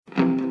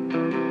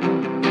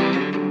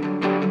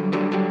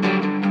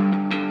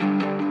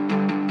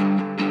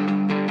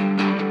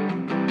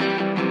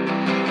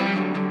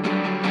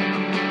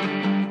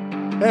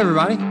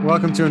everybody.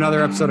 Welcome to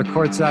another episode of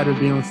Courtside with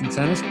Bielenson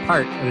Tennis,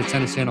 part of the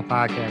Tennis Channel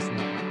Podcast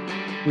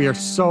Network. We are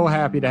so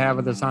happy to have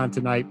with us on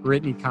tonight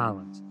Brittany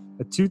Collins,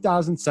 a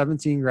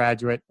 2017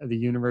 graduate of the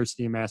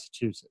University of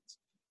Massachusetts.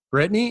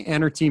 Brittany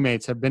and her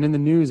teammates have been in the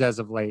news as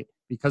of late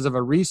because of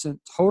a recent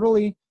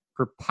totally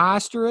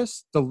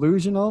preposterous,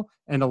 delusional,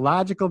 and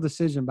illogical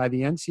decision by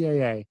the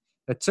NCAA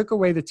that took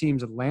away the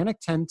team's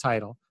Atlantic 10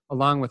 title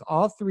along with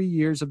all 3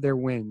 years of their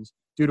wins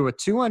due to a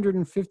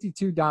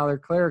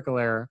 $252 clerical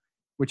error,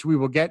 which we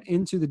will get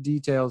into the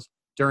details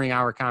during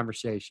our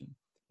conversation.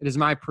 It is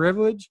my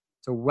privilege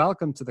to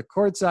welcome to the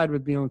Courtside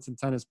with Bielenson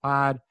Tennis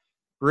pod,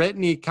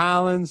 Brittany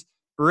Collins.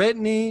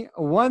 Brittany,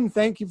 one,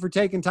 thank you for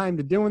taking time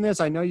to doing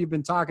this. I know you've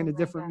been talking to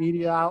different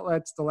media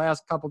outlets the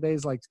last couple of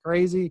days like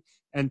crazy.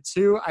 And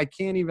two, I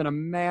can't even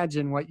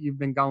imagine what you've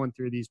been going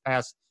through these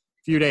past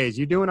few days.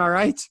 You doing all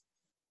right?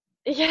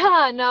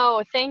 Yeah,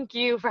 no, thank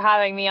you for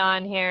having me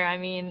on here. I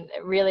mean,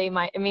 really,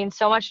 it means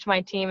so much to my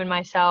team and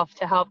myself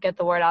to help get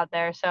the word out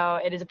there. So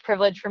it is a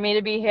privilege for me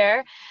to be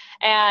here,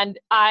 and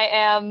I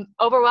am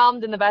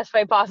overwhelmed in the best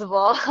way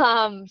possible.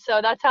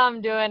 So that's how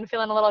I'm doing,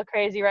 feeling a little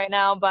crazy right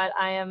now, but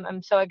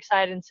I'm so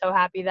excited and so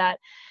happy that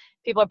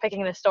people are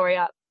picking this story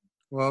up.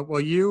 Well,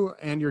 you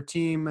and your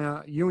team,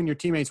 you and your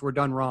teammates were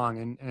done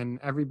wrong, and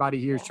everybody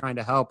here is trying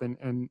to help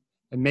and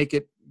make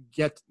it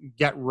get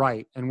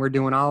right. And we're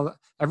doing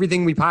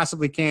everything we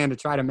possibly can to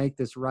try to make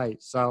this right.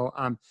 So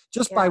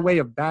by way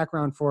of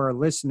background for our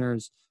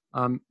listeners,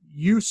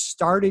 you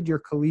started your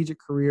collegiate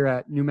career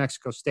at New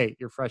Mexico State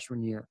your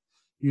freshman year.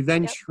 You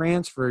then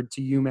transferred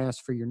to UMass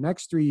for your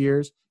next 3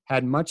 years,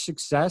 had much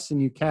success,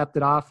 and you capped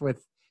it off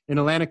with an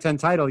Atlantic 10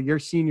 title your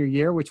senior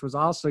year, which was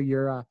also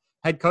your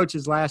head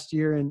coach's last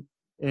year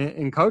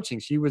in coaching.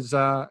 She was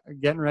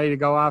getting ready to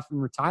go off in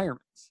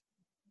retirement.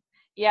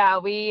 Yeah,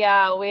 we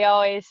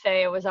always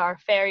say it was our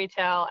fairy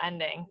tale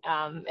ending.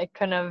 It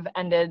couldn't have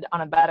ended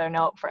on a better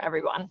note for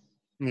everyone.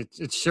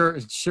 It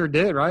sure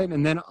did, right?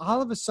 And then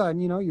all of a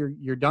sudden,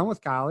 you're done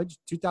with college.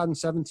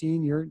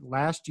 2017, your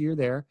last year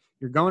there.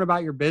 You're going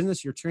about your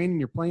business. You're training.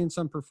 You're playing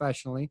some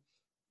professionally.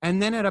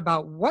 And then at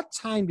about what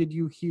time did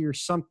you hear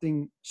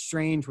something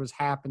strange was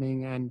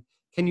happening? And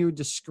can you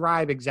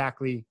describe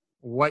exactly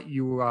what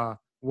you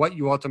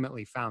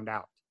ultimately found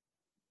out?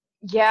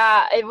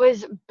 Yeah, it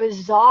was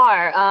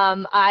bizarre.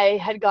 I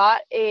had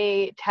got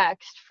a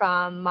text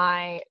from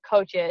my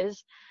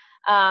coaches,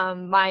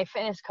 my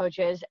fitness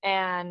coaches,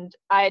 and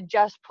I had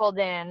just pulled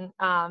in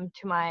to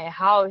my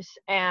house,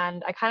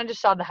 and I kind of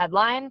just saw the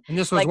headline. And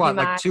this was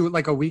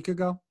like a week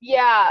ago?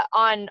 Yeah,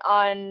 on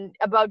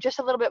about just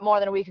a little bit more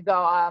than a week ago,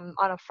 on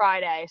a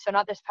Friday. So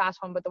not this past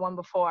one, but the one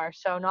before.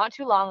 So not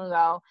too long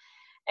ago.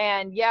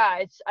 And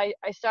yeah,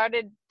 I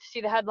started to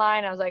see the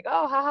headline. I was like,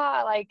 oh,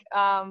 haha, like,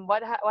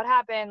 what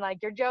happened? Like,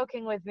 you're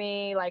joking with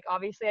me. Like,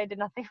 obviously I did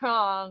nothing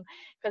wrong.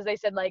 Because they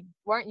said, like,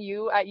 weren't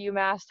you at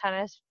UMass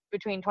tennis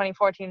between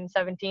 2014 and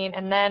 17?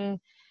 And then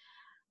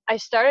I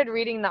started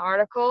reading the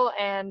article,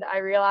 and I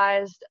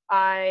realized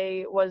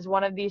I was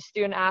one of these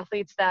student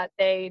athletes that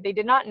they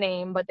did not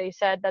name, but they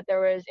said that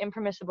there was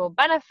impermissible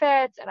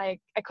benefits, and I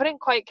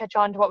couldn't quite catch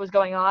on to what was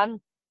going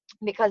on,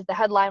 because the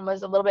headline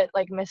was a little bit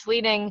like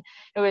misleading.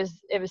 It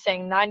was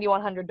saying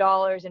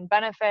 $9,100 in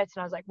benefits,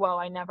 and I was like, whoa,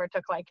 I never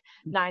took like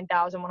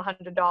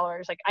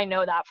 $9,100. Like, I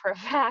know that for a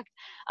fact.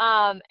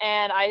 And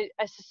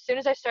as soon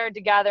as I started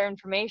to gather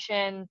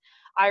information,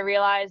 I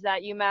realized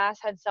that UMass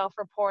had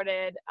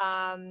self-reported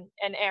an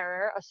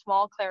error, a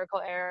small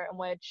clerical error, in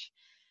which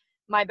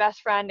my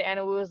best friend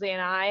Anna Woosley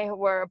and I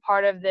were a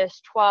part of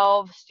this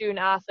 12 student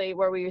athlete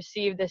where we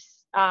received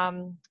this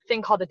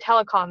thing called the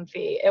telecom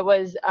fee. It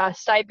was a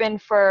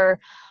stipend for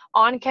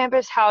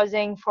on-campus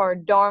housing for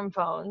dorm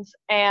phones.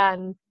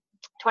 And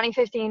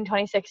 2015,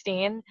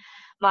 2016,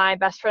 my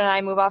best friend and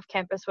I moved off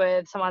campus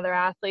with some other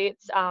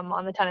athletes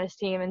on the tennis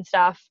team and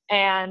stuff.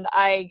 And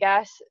I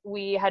guess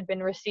we had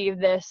been received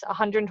this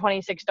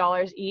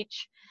 $126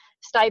 each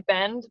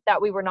stipend that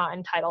we were not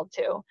entitled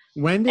to.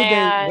 When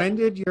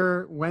did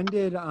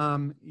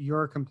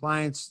your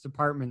compliance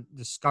department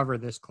discover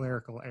this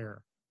clerical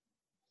error?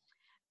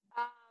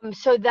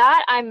 So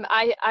that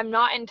I'm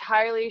not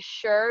entirely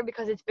sure,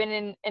 because it's been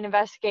in an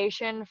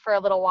investigation for a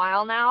little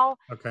while now.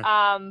 Okay.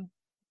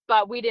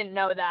 But we didn't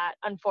know that,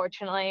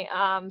 unfortunately.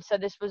 So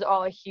this was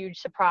all a huge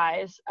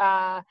surprise.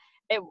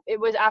 It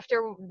was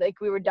after, like,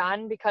 we were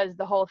done, because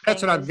the whole thing.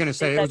 That's what I was going to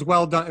say. It was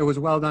well done. It was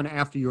well done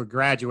after you were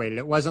graduated.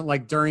 It wasn't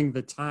like during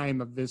the time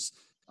of this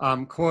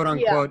quote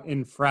unquote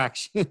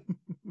infraction.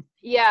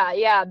 Yeah.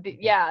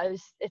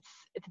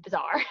 It's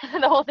bizarre.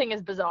 The whole thing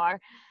is bizarre.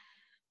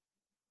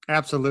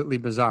 Absolutely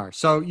bizarre.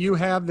 So you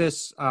have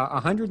this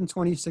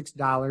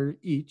 $126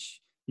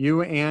 each,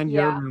 you and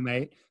your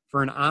roommate,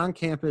 for an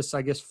on-campus,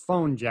 I guess,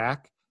 phone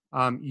jack.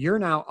 You're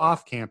now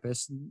off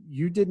campus.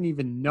 You didn't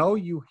even know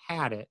you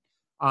had it.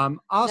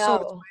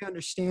 Also, it's my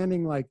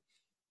understanding, like,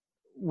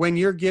 when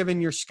you're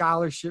given your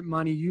scholarship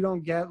money, you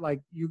don't get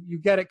like you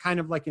get it kind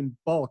of like in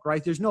bulk,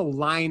 right? There's no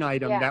line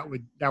item that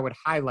would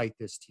highlight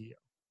this to you.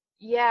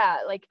 Yeah,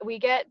 like, we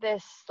get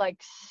this like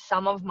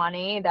sum of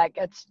money that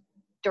gets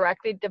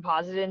directly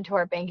deposited into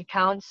our bank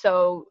accounts.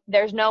 So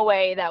there's no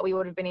way that we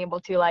would have been able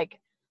to like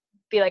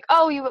be like,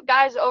 oh, you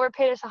guys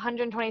overpaid us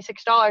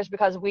 $126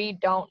 because we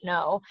don't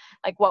know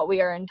like what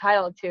we are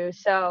entitled to.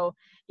 So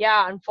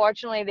yeah,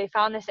 unfortunately they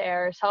found this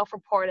error,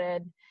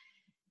 self-reported,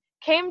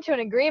 came to an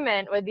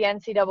agreement with the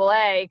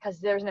NCAA because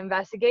there's an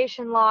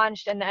investigation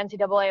launched, and the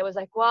NCAA was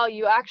like, well,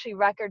 you actually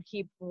record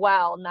keep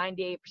well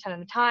 98% of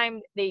the time.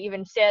 They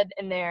even said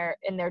in their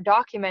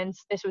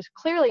documents this was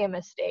clearly a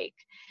mistake,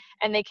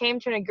 and they came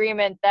to an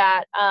agreement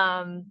that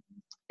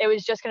it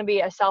was just going to be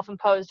a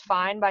self-imposed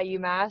fine by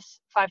UMass,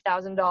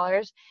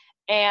 $5,000,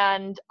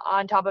 and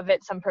on top of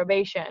it some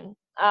probation.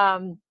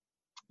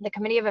 The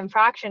Committee of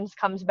Infractions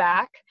comes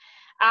back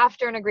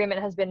after an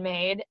agreement has been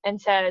made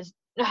and says,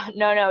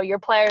 no, your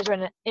players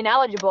are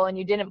ineligible and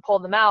you didn't pull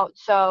them out,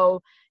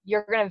 so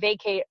you're going to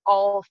vacate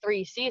all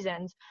 3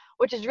 seasons,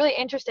 which is really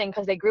interesting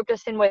because they grouped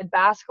us in with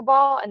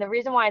basketball. And the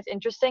reason why it's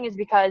interesting is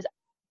because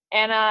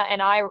Anna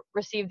and I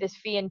received this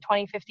fee in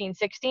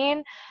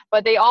 2015-16,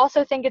 but they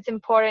also think it's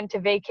important to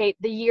vacate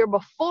the year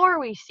before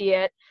we see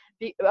it,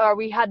 or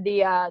we had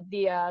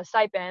the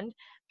stipend,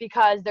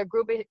 because they're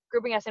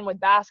grouping us in with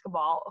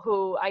basketball,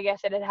 who I guess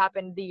it had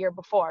happened the year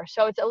before.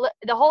 So it's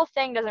the whole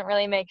thing doesn't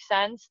really make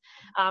sense,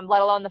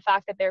 let alone the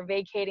fact that they're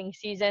vacating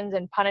seasons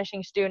and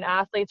punishing student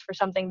athletes for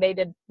something they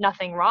did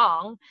nothing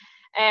wrong.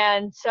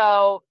 And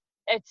so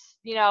it's,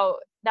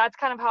 that's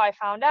kind of how I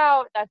found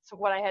out. That's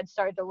what I had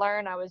started to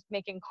learn. I was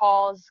making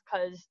calls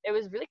because it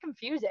was really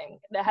confusing.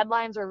 The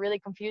headlines were really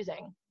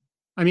confusing.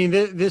 I mean,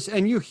 this,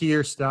 and you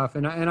hear stuff,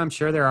 and I'm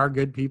sure there are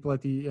good people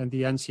at the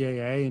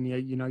NCAA, and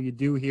you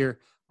do hear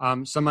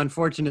some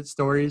unfortunate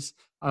stories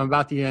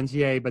about the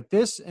NCAA. But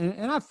this,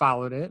 and I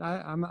followed it.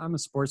 I'm a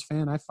sports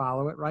fan. I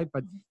follow it, right?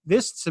 But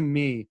this, to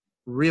me,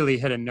 really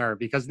hit a nerve,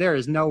 because there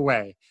is no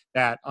way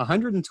that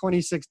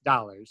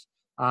 $126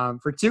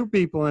 for 2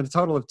 people and a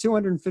total of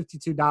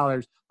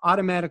 $252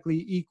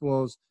 automatically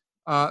equals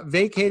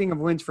vacating of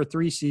wins for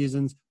 3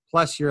 seasons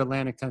plus your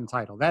Atlantic 10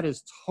 title. That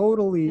is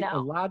totally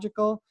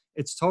illogical.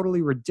 It's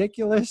totally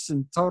ridiculous,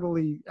 and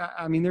totally,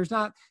 I mean,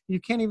 you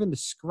can't even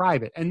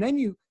describe it. And then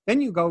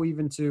you go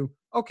even to,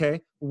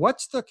 okay,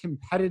 what's the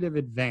competitive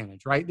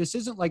advantage, right? This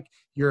isn't like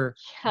you're,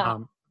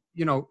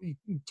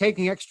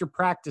 taking extra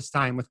practice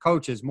time with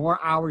coaches, more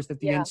hours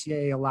that the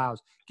NCAA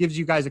allows, gives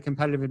you guys a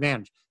competitive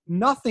advantage.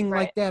 Nothing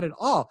like that at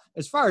all.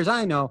 As far as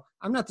I know,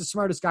 I'm not the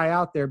smartest guy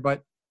out there,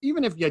 but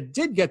even if you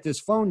did get this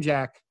phone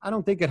jack, I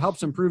don't think it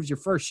helps improves your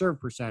first serve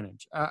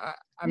percentage. I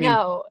mean,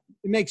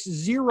 it makes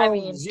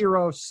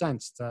zero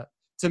sense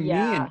to me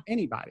and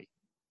anybody.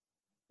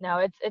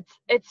 No,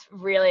 it's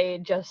really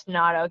just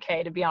not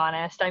okay, to be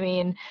honest. I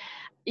mean,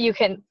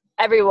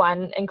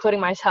 everyone,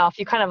 including myself,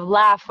 you kind of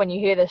laugh when you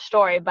hear this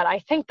story, but I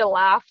think the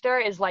laughter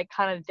is like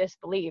kind of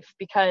disbelief,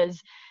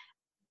 because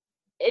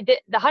the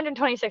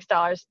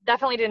 $126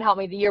 definitely didn't help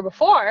me the year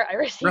before I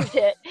received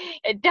it.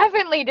 It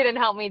definitely didn't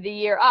help me the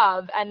year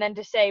of. And then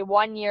to say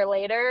 1 year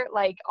later,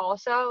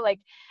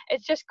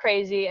 it's just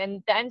crazy.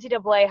 And the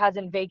NCAA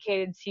hasn't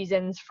vacated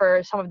seasons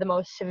for some of the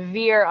most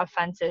severe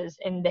offenses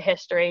in the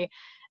history.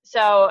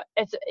 So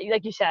it's,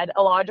 like you said,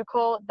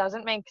 illogical,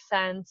 doesn't make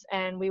sense,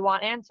 and we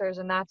want answers.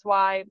 And that's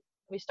why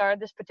we started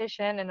this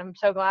petition, and I'm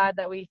so glad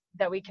that we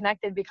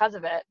connected because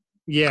of it.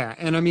 Yeah,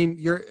 and I mean,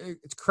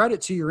 it's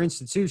credit to your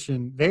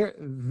institution.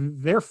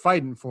 They're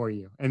fighting for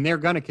you, and they're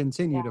going to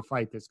continue to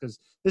fight this, because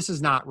this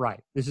is not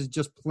right. This is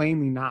just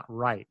plainly not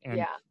right.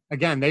 And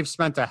again, they've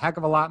spent a heck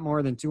of a lot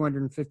more than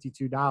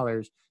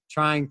 $252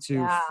 trying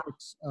to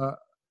fix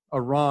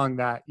a wrong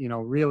that,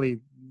 really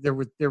there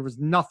was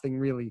nothing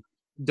really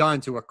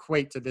done to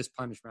equate to this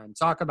punishment. And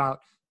talk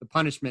about the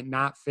punishment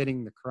not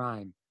fitting the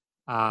crime.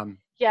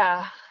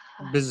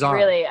 Bizarre.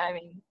 Really, I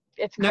mean,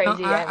 it's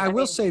crazy. Now, I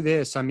will say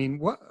this. I mean,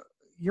 what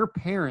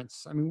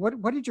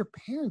did your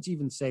parents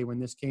even say when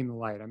this came to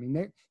light? I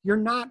mean, you're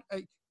not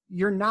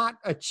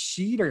a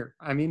cheater.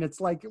 I mean, it's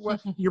like,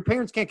 your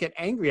parents can't get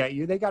angry at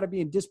you. They got to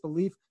be in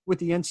disbelief with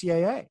the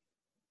NCAA.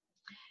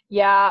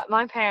 Yeah,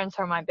 my parents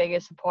are my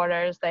biggest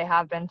supporters. They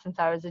have been since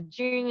I was a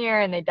junior,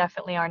 and they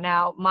definitely are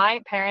now.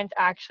 My parents,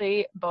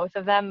 actually, both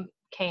of them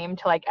came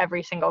to like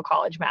every single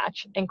college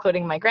match,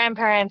 including my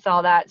grandparents and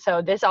all that.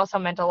 So this also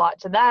meant a lot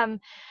to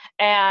them.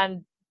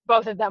 And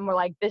both of them were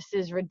like, this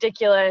is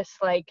ridiculous.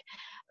 Like,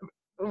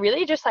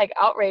 really just like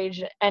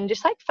outraged, and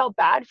just like felt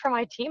bad for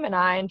my team and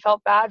I, and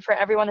felt bad for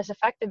everyone that's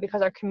affected,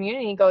 because our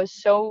community goes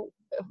so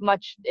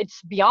much,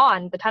 it's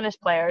beyond the tennis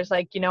players.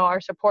 Like, our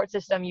support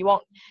system, you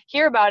won't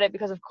hear about it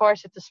because of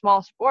course it's a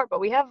small sport, but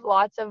we have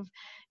lots of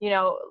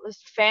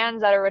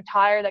fans that are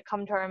retired that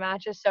come to our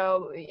matches.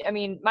 So I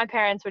mean, my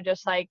parents were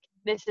just like,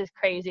 this is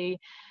crazy,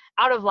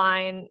 out of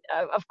line.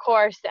 Of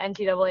course the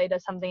NCAA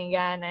does something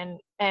again,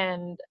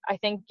 and I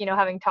think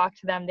having talked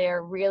to them,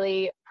 they're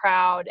really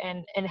proud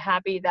and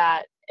happy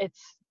that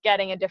it's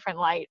getting a different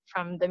light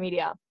from the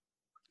media.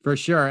 For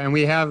sure. And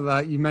we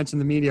have, you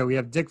mentioned the media, we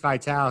have Dick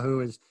Vitale, who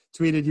has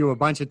tweeted you a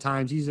bunch of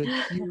times. He's a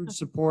huge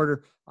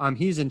supporter.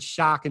 He's in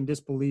shock and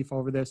disbelief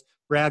over this.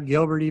 Brad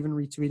Gilbert even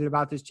retweeted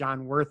about this.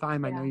 John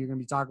Wertheim, I know you're going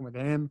to be talking with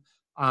him.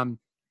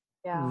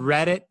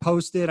 Reddit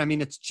posted. I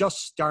mean, it's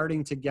just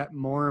starting to get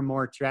more and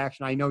more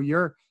traction. I know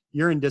you're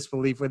in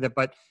disbelief with it,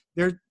 but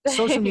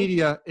social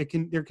media,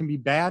 there can be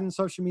bad in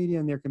social media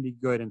and there can be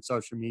good in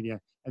social media.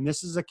 And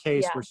this is a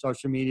case where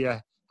social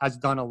media has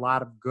done a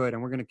lot of good,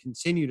 and we're going to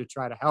continue to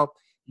try to help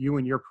you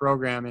and your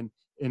program and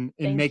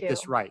make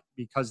this right,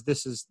 because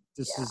this is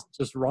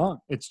just wrong.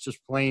 It's just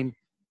plain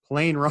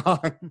wrong.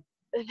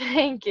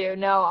 Thank you.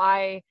 No,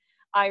 I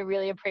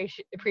really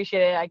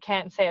appreciate it. I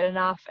can't say it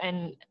enough.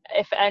 And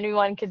if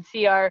anyone could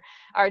see our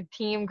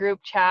team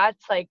group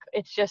chats, like,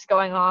 it's just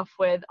going off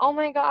with, oh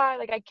my God,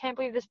 like, I can't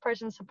believe this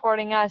person's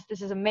supporting us.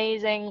 This is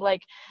amazing.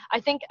 Like,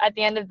 I think at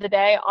the end of the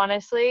day,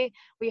 honestly,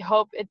 we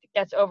hope it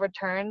gets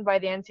overturned by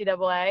the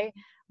NCAA.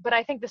 But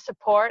I think the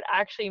support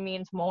actually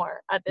means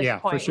more at this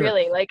point, for sure.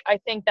 Really. Like, I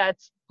think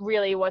that's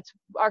really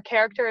our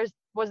character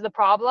was the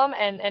problem,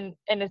 and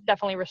it's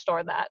definitely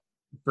restored that.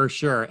 For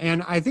sure.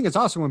 And I think it's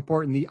also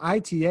important, the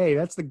ITA,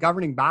 that's the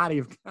governing body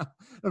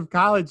of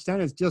college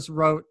tennis, just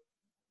wrote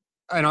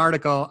an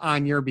article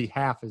on your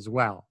behalf as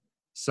well.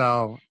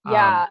 So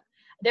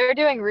they're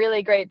doing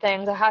really great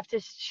things. I have to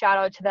shout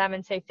out to them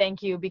and say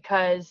thank you,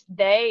 because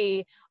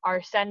they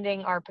are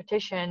sending our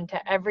petition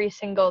to every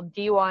single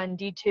D1,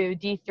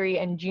 D2,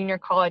 D3, and junior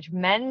college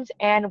men's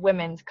and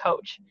women's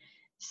coach.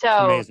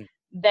 So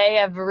they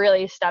have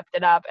really stepped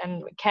it up,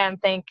 and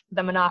can't thank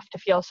them enough to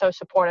feel so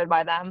supported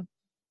by them.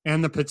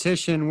 And the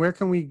petition, where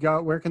can we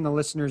go? Where can the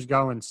listeners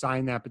go and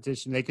sign that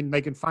petition? They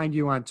can find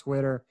you on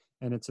Twitter,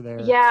 and it's there.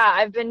 Yeah,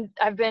 I've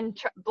been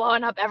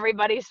blowing up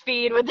everybody's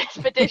feed with this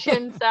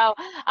petition. So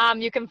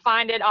you can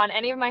find it on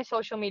any of my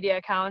social media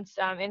accounts,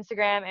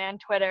 Instagram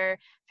and Twitter,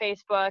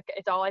 Facebook.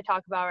 It's all I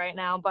talk about right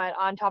now. But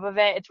on top of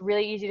it, it's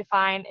really easy to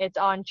find. It's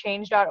on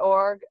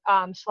change.org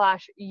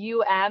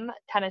 /UM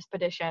tennis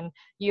petition.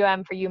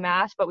 UM for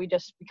UMass, but we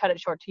cut it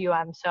short to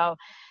UM. So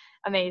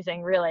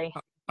amazing, really.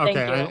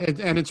 Okay,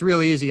 and it's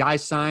really easy. I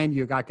signed.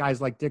 You got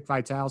guys like Dick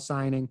Vitale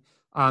signing.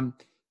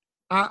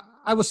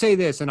 I will say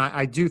this, and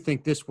I do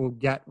think this will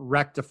get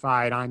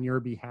rectified on your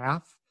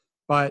behalf.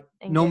 But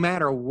no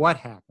matter what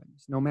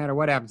happens,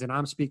 and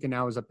I'm speaking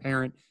now as a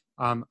parent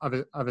of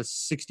a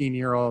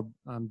 16-year-old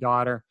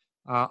daughter.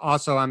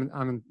 Also, I'm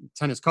a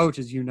tennis coach,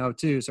 as you know,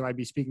 too, so I'd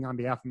be speaking on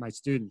behalf of my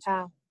students.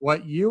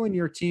 What you and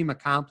your team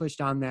accomplished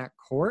on that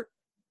court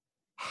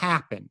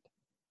happened.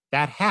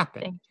 That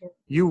happened. Thank you.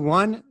 You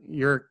won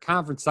your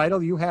conference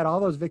title. You had all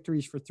those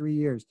victories for 3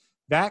 years.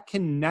 That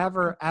can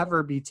never,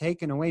 ever be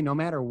taken away, no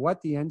matter what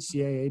the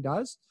NCAA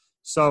does.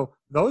 So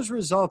those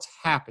results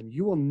happen.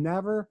 You will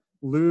never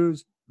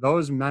lose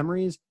those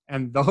memories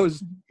and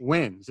those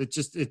wins.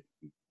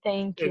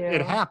 Thank you.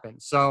 It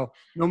happens. So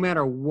no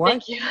matter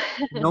what,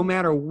 no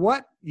matter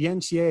what the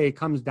NCAA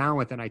comes down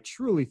with, and I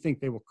truly think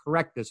they will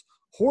correct this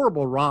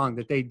horrible wrong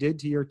that they did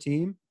to your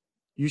team,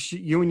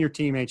 you and your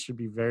teammates should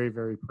be very,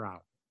 very proud.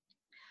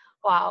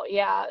 Wow.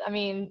 Yeah. I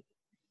mean,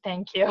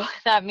 thank you.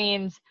 That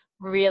means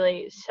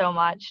really so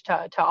much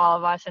to all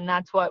of us. And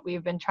that's what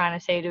we've been trying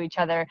to say to each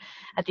other.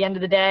 At the end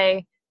of the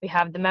day, we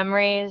have the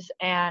memories,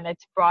 and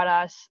it's brought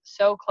us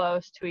so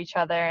close to each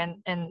other.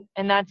 And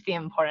that's the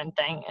important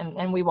thing.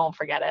 And we won't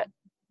forget it.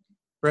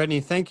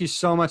 Brittany, thank you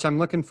so much. I'm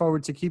looking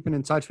forward to keeping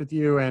in touch with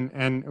you,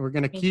 and we're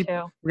going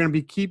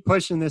to keep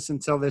pushing this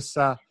until this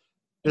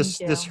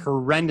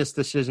horrendous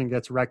decision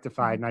gets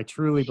rectified. And I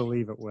truly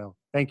believe it will.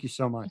 Thank you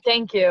so much.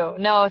 Thank you.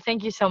 No,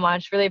 thank you so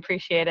much. Really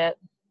appreciate it.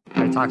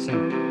 All right, talk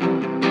soon.